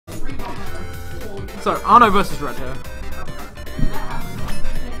So, Arno versus Red here.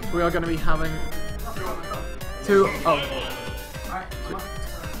 We are going to be having two... Oh.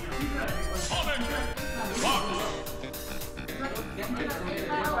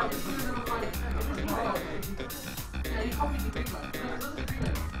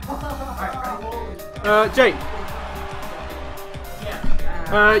 Jake.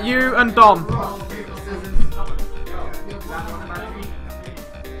 You and Dom.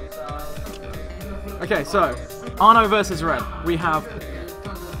 Okay, so Arno versus Red. We have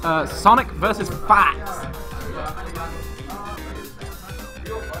Sonic versus Facts.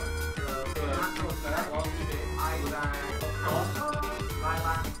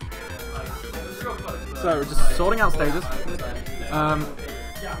 So we're just sorting out stages.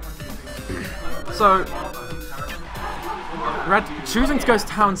 So Red choosing to go to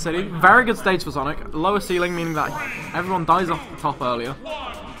Town City. Very good stage for Sonic. Lower ceiling, meaning that everyone dies off the top earlier.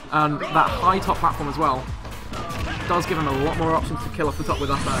 And that high top platform as well does give him a lot more options to kill off the top with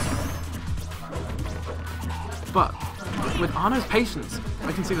up air. But with Arno's patience,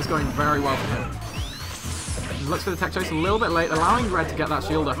 I can see this going very well for him. He looks for the tech chase a little bit late, allowing Red to get that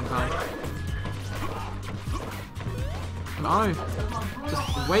shield up in time. And Arno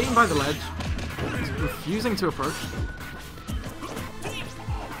just waiting by the ledge, just refusing to approach.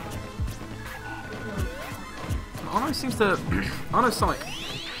 And Arno seems to... Arno's Sonic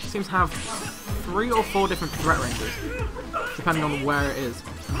seems to have 3 or 4 different threat ranges, depending on where it is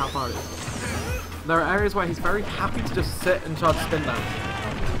and how far it is. There are areas where he's very happy to just sit and charge spin down.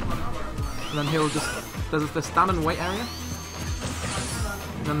 And then he'll just... There's the stand and wait area.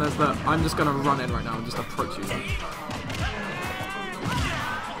 And then there's the, I'm just going to run in right now and just approach you.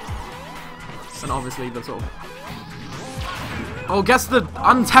 And obviously the sort of... Oh, gets the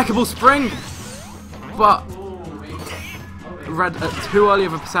untackable spring! But... Red at too early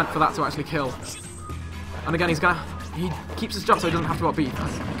of a percent for that to actually kill. And again, he keeps his job so he doesn't have to upbeat.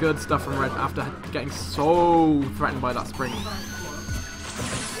 That's good stuff from Red after getting so threatened by that spring.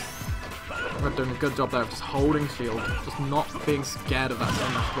 Red doing a good job there of just holding shield, just not being scared of that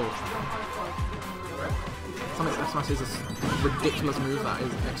Sm4sh ball. Sonic's F-Smash is a ridiculous move that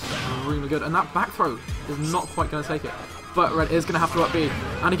is extremely good, and that back throw is not quite going to take it. But Red is going to have to upbeat,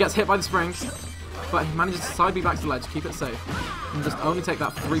 and he gets hit by the springs. But he manages to side B back to the ledge, keep it safe, and just only take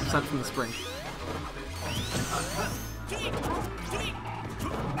that 3% from the spring.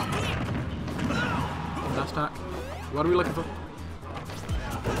 Dash attack. What are we looking for?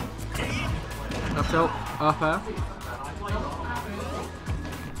 Up tilt, up air.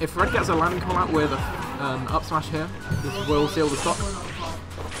 If Red gets a landing call out with an up smash here, this will seal the stock.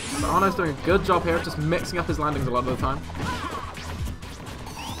 But Arno's doing a good job here of just mixing up his landings a lot of the time.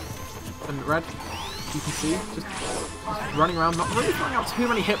 And Red, you can see, just running around, not really throwing out too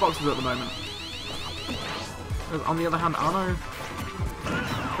many hitboxes at the moment. Whereas on the other hand, Arno,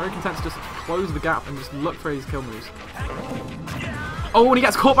 very content to just close the gap and just look for his kill moves. Oh, and he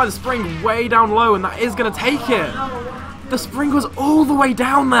gets caught by the spring way down low, and that is going to take it! The spring was all the way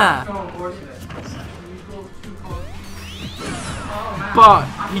down there! But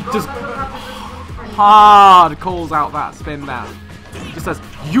he just hard calls out that spin down. He just says,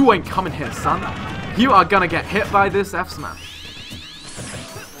 you ain't coming here, son. You are gonna get hit by this F smash.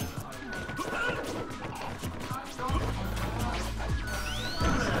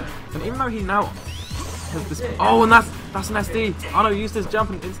 And even though he now has this... Oh, and that's an SD. Arno used his jump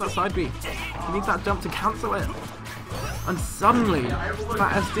into that side B. He needs that jump to cancel it. And suddenly,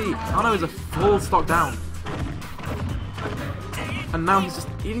 that SD, Arno is a full stock down. And now he's just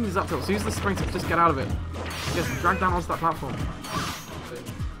eating his up tilt, so use the spring to just get out of it. He gets dragged down onto that platform.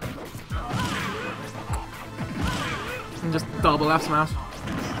 And just double F smash.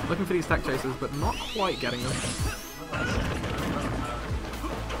 Looking for these tech chasers, but not quite getting them.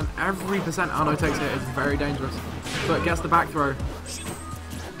 And every percent Arno takes here is very dangerous. So it gets the back throw.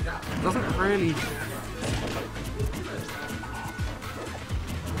 Doesn't really...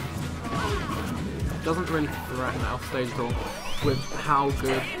 Doesn't really threaten that off stage at all with how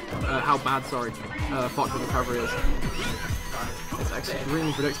bad, Fox's recovery is. It's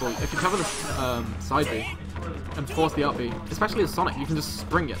extremely predictable. If you cover the side B and force the up B, especially as Sonic, you can just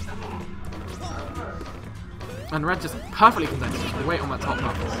spring it. And Red just perfectly content to just wait on that top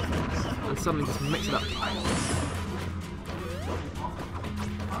platform and suddenly just mix it up.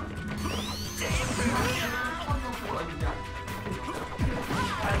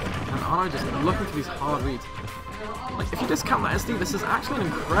 And Arno just looking for these hard reads. Like, if you discount that SD, this is actually an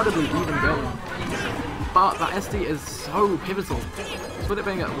incredibly even game. But that SD is so pivotal. It's with it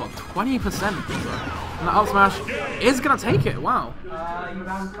being at, what, 20%? And the up smash is going to take it, wow.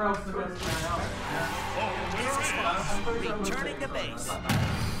 Returning to base.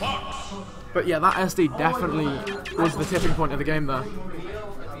 But yeah, that SD definitely was the tipping point of the game there.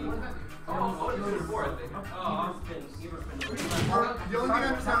 The only thing I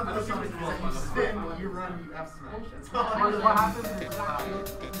understand about Sonic is that you spin, you run, you F smash. That's all. What happens is you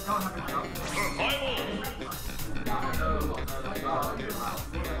don't have a jump.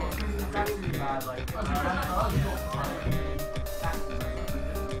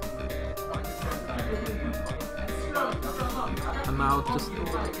 And now just,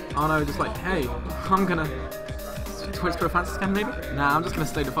 oh no, just like, hey, I'm gonna switch to a fancy scan maybe? Nah, I'm just gonna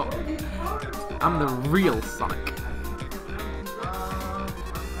stay default. I'm the real Sonic.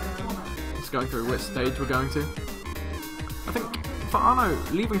 Just going through which stage we're going to. I think for Arno,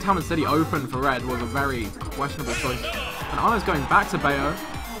 leaving Town and City open for Red was a very questionable choice. And Arno's going back to Bayo,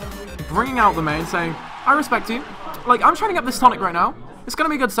 bringing out the main, saying, I respect you. Like, I'm training up this Sonic right now. It's gonna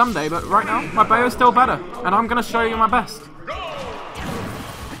be good someday, but right now, my Bayo's still better. And I'm gonna show you my best.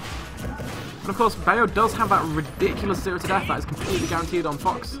 And of course, Bayo does have that ridiculous 0 to death that is completely guaranteed on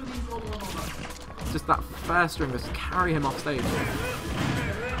Fox. Just that fair string just carry him off stage.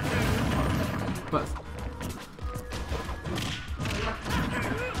 But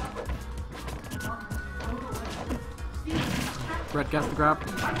Red gets the grab,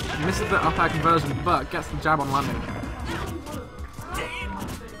 misses the up air conversion, but gets the jab on landing.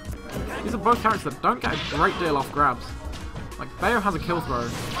 These are both characters that don't get a great deal off grabs. Like, Bayo has a kill throw,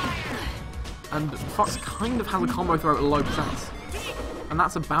 and Fox kind of has a combo throw at low percents. And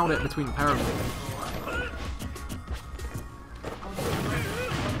that's about it between the pair of them.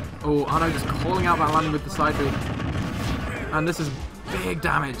 Oh, Arno just calling out that landing with the side B. And this is big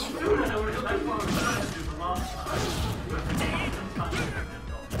damage.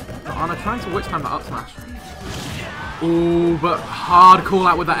 But Arno trying to witch time the up smash. Oh, but hard call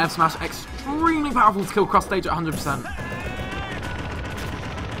out with that F smash. Extremely powerful to kill cross stage at 100%.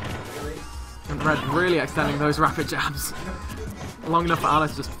 And Red really extending those rapid jabs. Long enough for Arno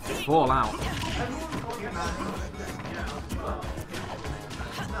to just fall out.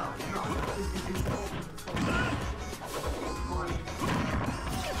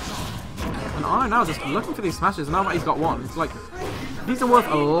 And Arno now just looking for these smashes. Now that he's got one, it's like, these are worth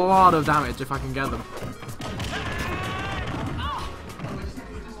a lot of damage if I can get them.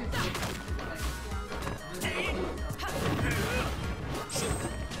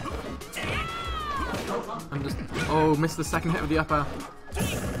 And just, oh, missed the second hit of the up air.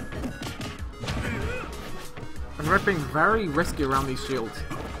 And Red being very risky around these shields.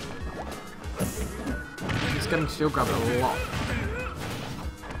 Just getting shield grabbed a lot.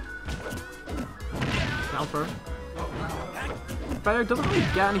 Down throw. Bayo doesn't really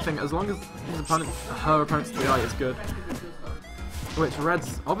get anything as long as his opponent, her opponent's DI is good. Which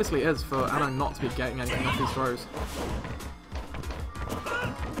Red's obviously is for Arno not to be getting anything off these throws.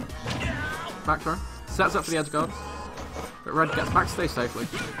 Back throw. Sets up for the edge guard. But Red gets backstage safely.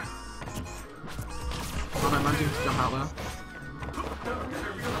 Arno managing to jump out there.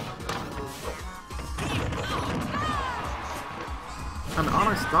 And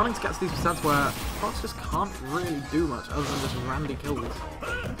Arno's starting to get to these percents where Fox just can't really do much other than just randy kills.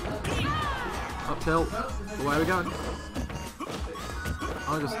 Up tilt, away we go.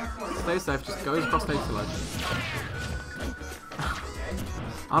 Arno just stays safe, just goes across stage to ledge.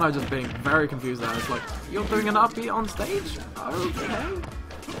 Arno just being very confused there. It's like, you're doing an upbeat on stage? Okay.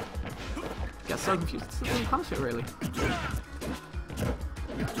 Gets so confused, it doesn't punish it really.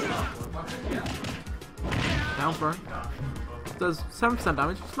 Down throw. Does 7%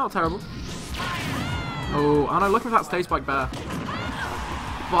 damage, it's not terrible. Oh, Arno looking for that stage spike bear.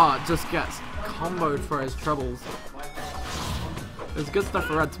 But just gets comboed for his troubles. It's good stuff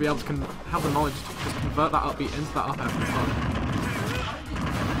for Red to be able to have the knowledge to just convert that upbeat into that up air from the start.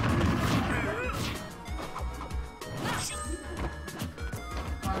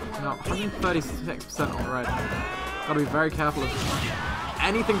 Now, 136% on Red. Gotta be very careful of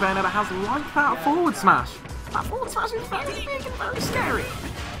anything Bayonetta has like that forward smash. That forward smash is very big and very scary.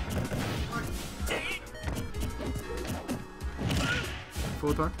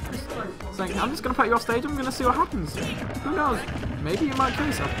 Forward throw. Saying, I'm just gonna put you off stage, I'm gonna see what happens. Who knows? Maybe you might kill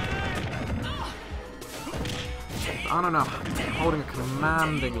yourself. I don't know. Holding a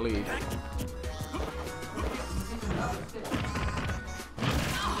commanding lead.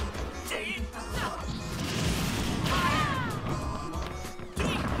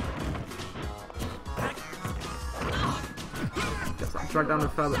 Drag down the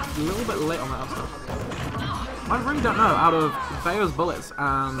further, a little bit late on that upstep. I really don't know, out of Bayo's bullets.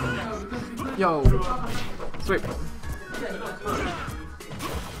 Yo. Sweet.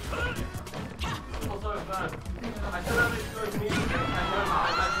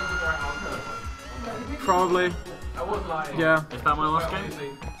 Probably. Yeah. Is that my last game?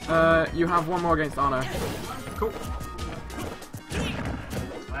 You have one more against Arno. Cool.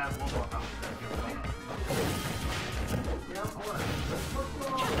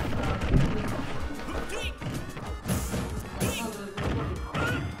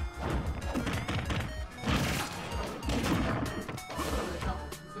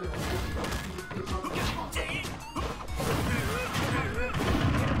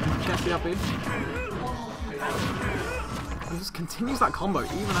 Gets the up B. And just continues that combo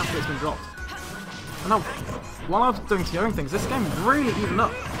even after it's been dropped. And now, while I was doing TOing things, this game really evened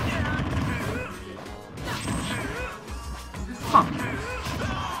up. Huh.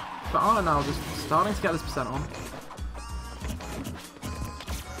 But Arno now just starting to get this percent on.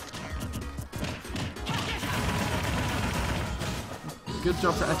 Good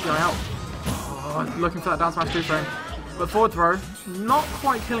job to SDI out. Oh, looking for that down smash 2 frame. But forward throw, not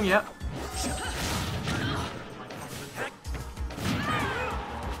quite killing yet.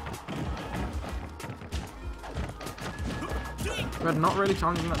 Red not really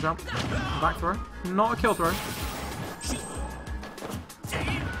challenging that jump. Back throw, not a kill throw.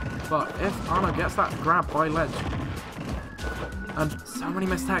 But if Arno gets that grab by ledge, and so many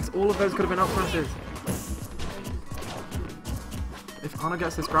missed tags, all of those could have been up smashes. If Arno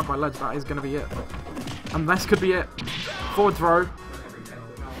gets this grab by ledge, that is going to be it. And this could be it. Forward throw.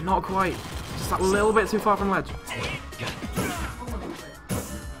 Not quite. Just that little bit too far from ledge.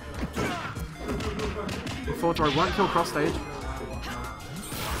 The forward throw won't kill cross stage.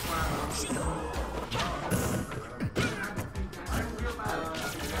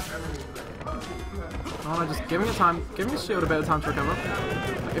 Oh, just giving it time, giving his shield a bit of time to recover.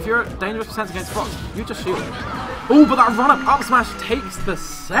 If you're at dangerous percent against Fox, you just shoot. Oh, but that run up smash takes the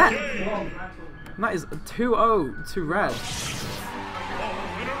set. And that is 2-0 to Red.